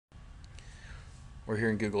We're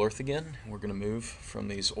here in Google Earth again. We're going to move from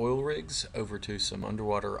these oil rigs over to some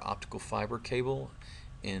underwater optical fiber cable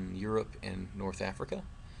in Europe and North Africa.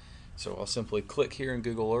 So I'll simply click here in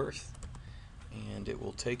Google Earth and it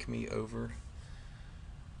will take me over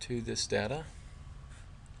to this data.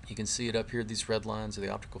 You can see it up here, these red lines are the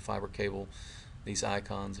optical fiber cable. These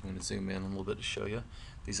icons, I'm going to zoom in a little bit to show you.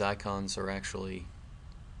 These icons are actually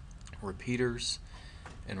repeaters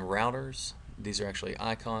and routers. These are actually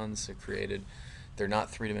icons that are created. They're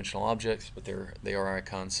not three-dimensional objects, but they are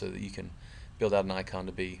icons, so that you can build out an icon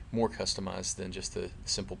to be more customized than just the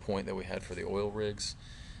simple point that we had for the oil rigs.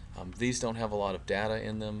 These don't have a lot of data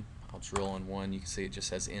in them. I'll drill on one. You can see it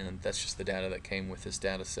just has N. That's just the data that came with this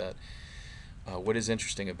data set. What is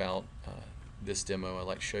interesting about this demo I'd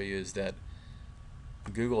like to show you is that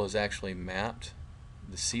Google has actually mapped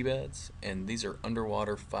the seabeds, and these are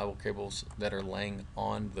underwater fiber cables that are laying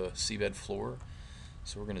on the seabed floor.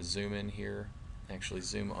 So we're going to zoom in here, actually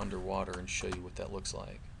zoom underwater and show you what that looks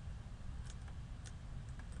like.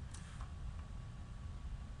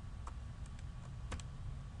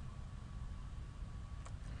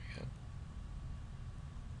 There we go.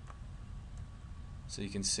 So you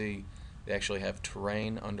can see they actually have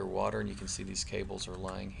terrain underwater, and you can see these cables are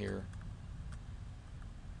lying here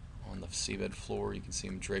on the seabed floor. You can see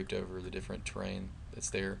them draped over the different terrain that's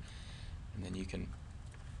there, and then you can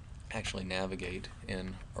actually navigate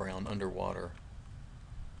in around underwater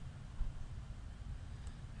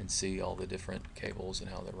and see all the different cables and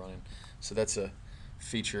how they're running. So that's a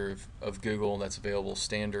feature of Google that's available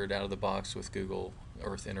standard out of the box with Google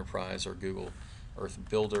Earth Enterprise or Google Earth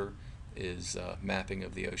Builder, is mapping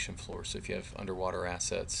of the ocean floor. So if you have underwater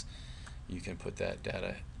assets, you can put that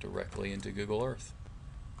data directly into Google Earth.